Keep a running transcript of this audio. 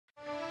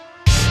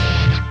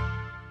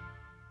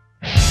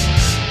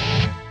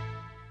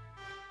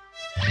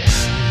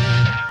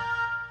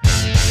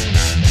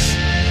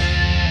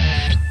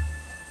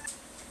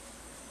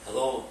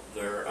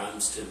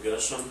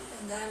Gershon.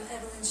 And I'm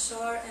Evilin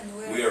Shor, and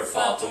we are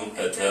Fatum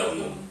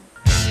Aeternum.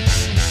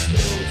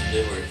 So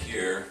today we're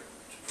here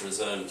to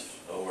present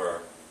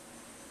our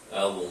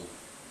album,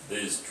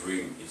 This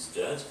Dream is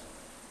Dead.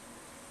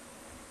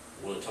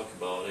 I want to talk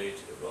about it,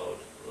 about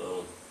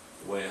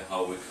the way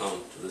how we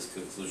come to this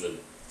conclusion,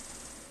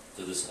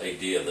 to this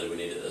idea that we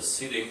needed a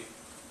CD,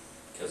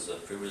 because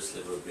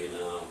previously we've been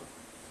a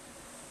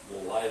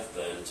more live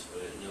band.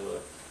 We never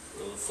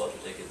really thought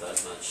to take it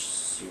that much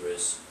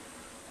serious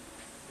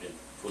and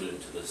put it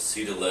into the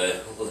CD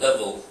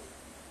level,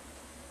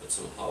 but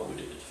somehow we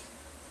did it.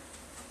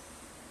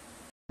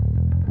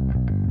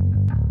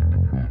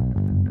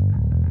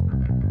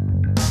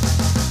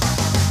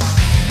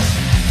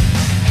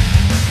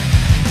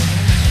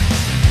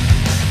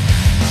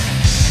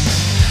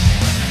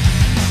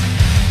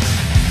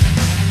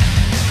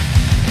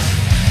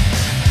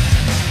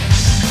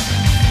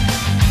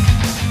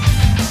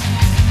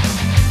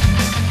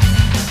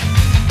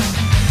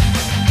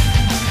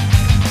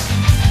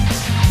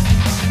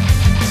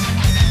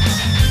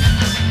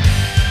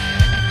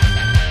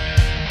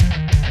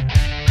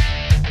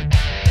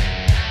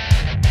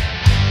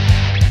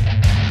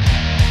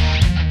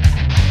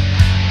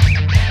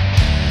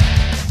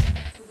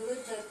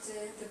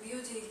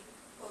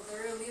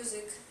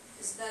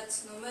 Is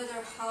that no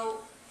matter how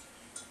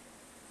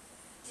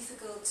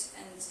difficult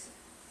and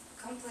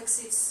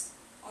complex it's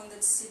on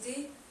that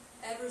CD,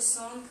 every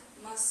song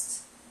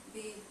must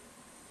be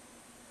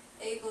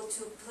able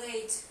to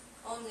play it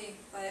only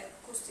by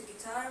acoustic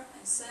guitar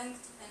and sang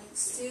and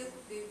still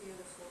be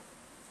beautiful.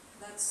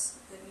 That's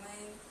the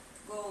main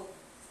goal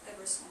of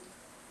every song.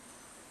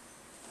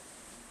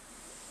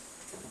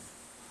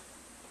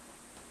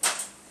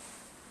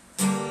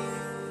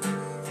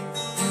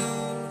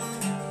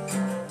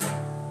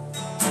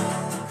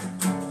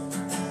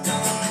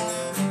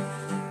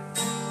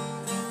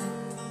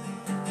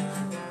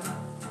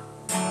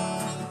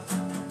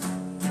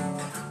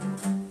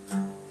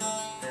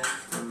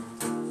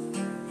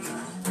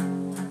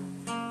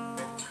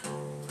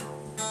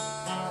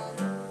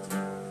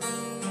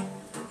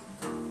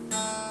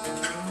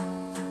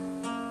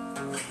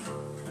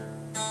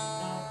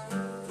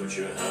 Put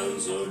your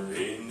hands up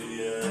in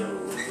the air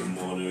with the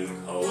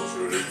modern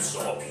culture, it's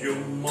up your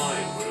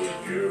mind,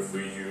 we're here for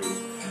you.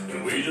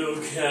 And we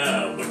don't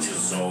care, but you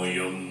sold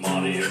your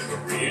money, your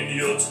career and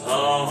your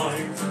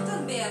time.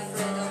 Don't be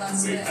afraid of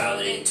us. We're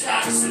paying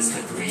taxes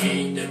to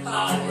create the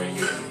power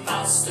you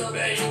must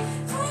obey.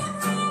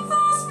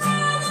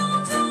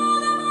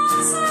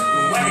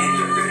 Wait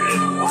a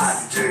minute, what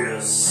do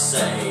you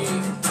say?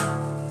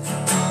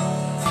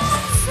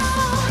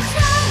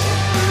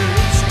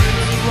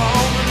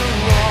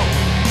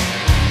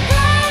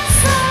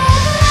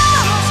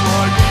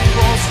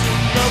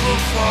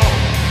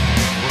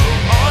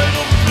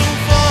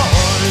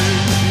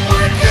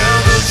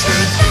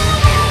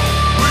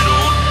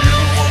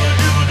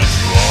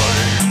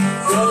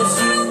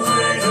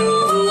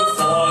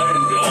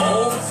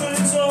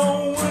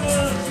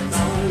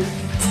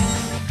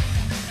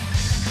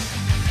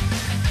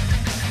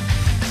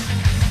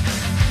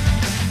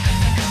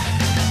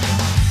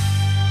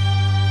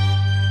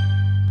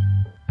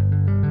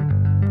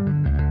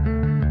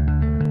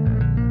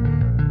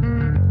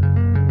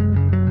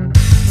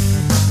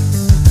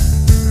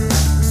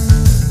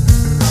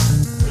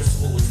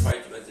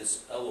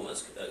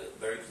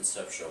 Very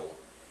conceptual.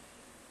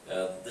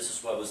 This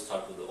is why we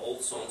start with the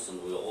old songs,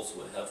 and we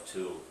also have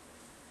to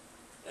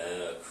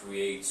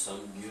create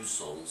some new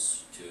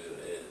songs to,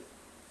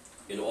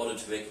 in order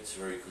to make it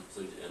very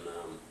complete. And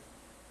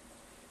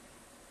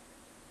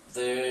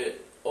the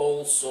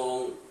old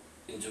song,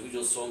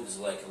 individual song, is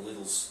like a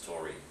little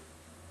story,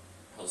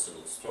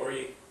 personal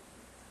story,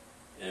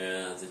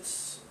 and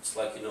it's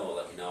like, you know,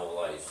 like in our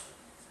life.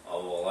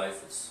 Our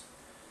life is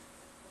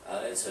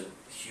it's a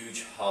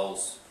huge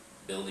house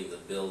building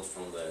that built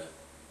from the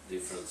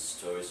different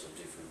stories of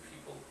different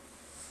people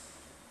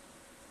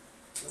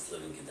that's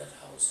living in that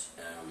house.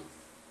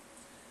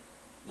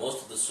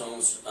 Most of the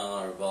songs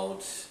are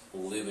about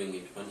living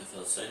in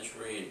 21st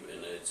century,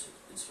 and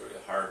it's very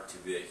hard to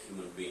be a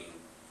human being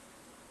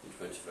in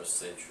 21st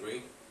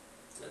century,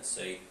 let's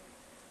say.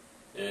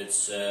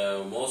 It's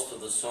most of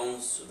the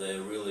songs,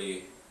 they're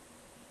really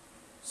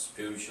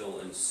spiritual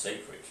and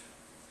sacred,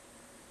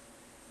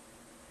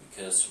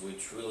 because we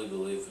truly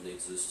believe in the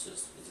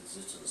existence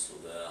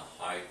of the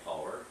high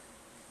power,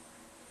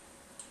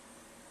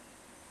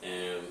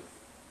 and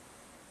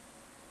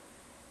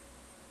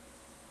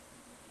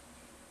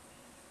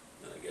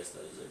I guess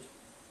that is it.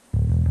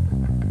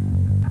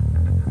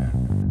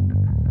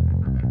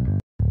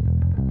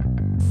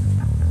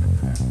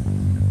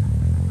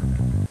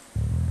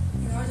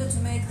 In order to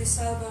make this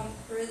album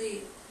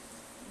really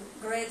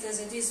great as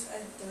it is,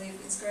 I believe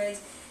it's great,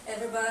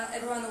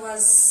 everyone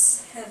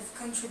have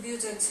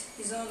contributed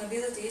his own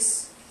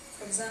abilities.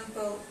 For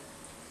example,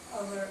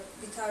 our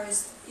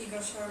guitarist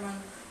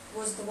Gershon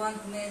was the one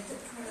who made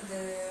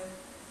the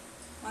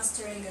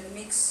mastering and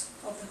mix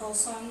of the whole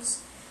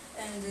songs,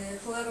 and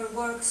whoever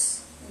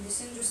works in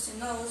this industry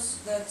knows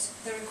that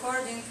the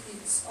recording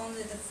is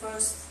only the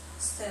first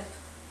step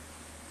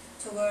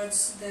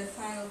towards the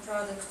final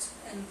product,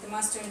 and the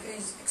mastering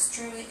is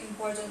extremely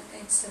important.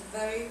 It's a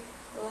very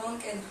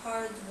long and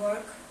hard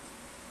work,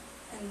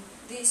 and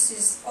this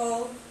is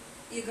all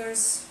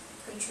Igor's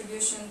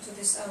contribution to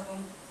this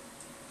album,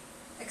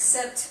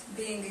 except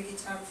being a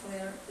guitar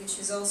player, which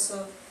is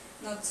also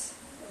not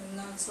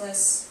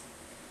less.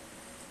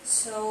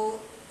 So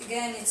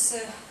again, it's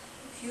a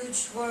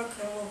huge work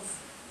of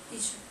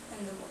each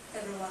and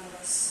every one of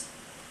us.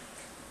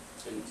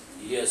 And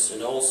yes,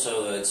 and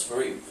also it's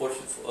very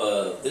important.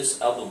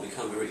 This album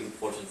became very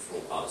important for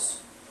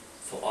us.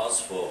 For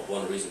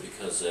one reason,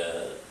 because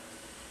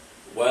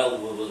while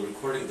we were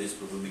recording this,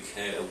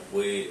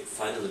 we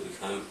finally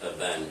became a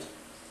band.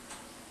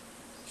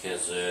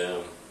 Because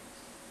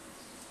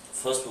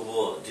first we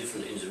were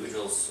different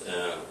individuals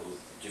with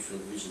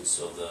different visions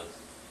of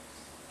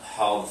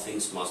how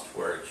things must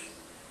work.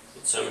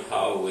 But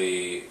somehow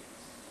we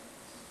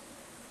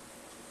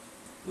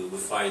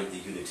find the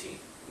unity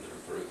in the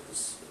recording of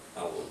this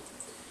album.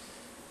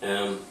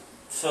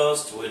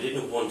 First, we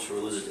didn't want to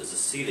release it as a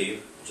CD,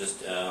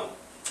 just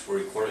we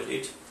recorded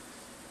it.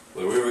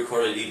 When we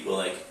re-recorded it,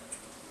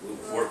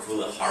 we worked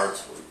really hard,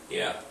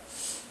 yeah.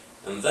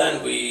 And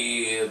then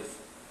we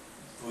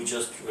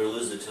just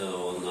released it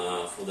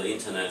for the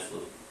internet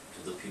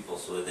to the people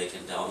so that they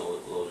can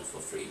download it for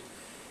free.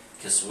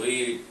 Because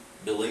we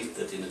believe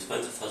that in the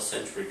 21st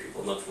century,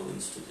 people are not really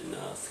interested in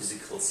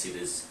physical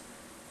CDs.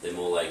 They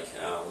more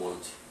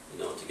want,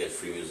 to get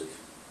free music.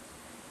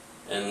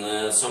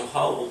 And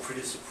somehow we're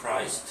pretty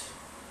surprised.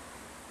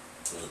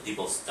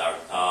 People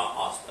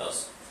asked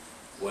us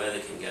where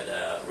they can get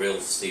a real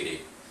CD.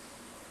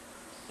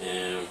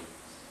 And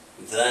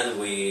then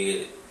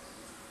we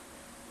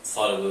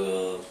thought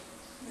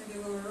maybe we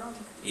were wrong.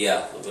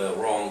 Yeah, we were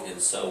wrong, and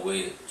so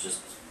we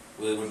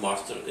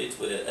remastered it.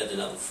 We added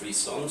another 3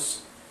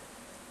 songs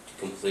to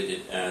complete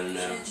it and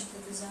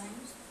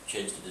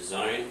change the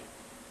design,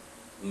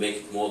 make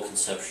it more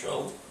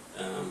conceptual.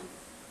 And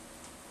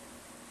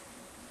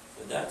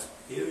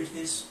here it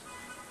is.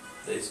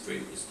 This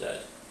dream is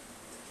dead.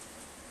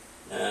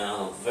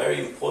 Very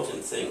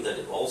important thing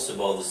that also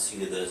about the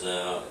CD, there's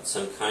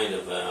some kind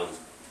of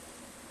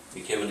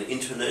became an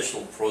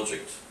international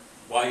project.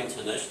 Why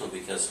international?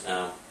 Because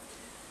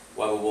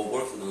while we were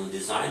working on the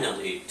design of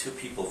it, 2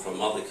 people from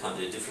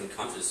different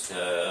countries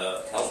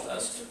helped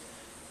us.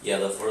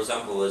 Yeah, for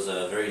example, there's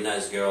a very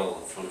nice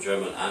girl from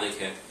Germany,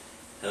 Anneke,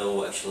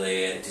 who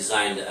actually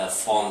designed a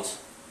font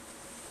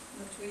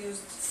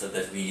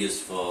that we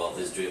used for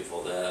this dream,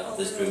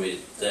 this dream is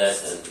dead,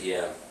 and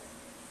yeah.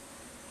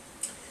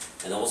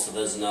 And also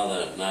there's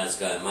another nice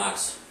guy,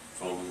 Max,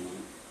 from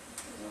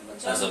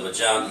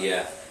Azerbaijan,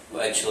 yeah, who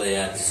actually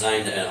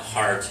designed a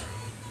heart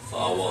for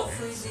our logo.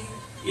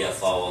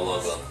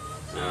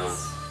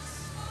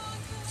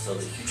 So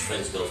the huge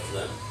thanks goes to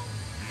them.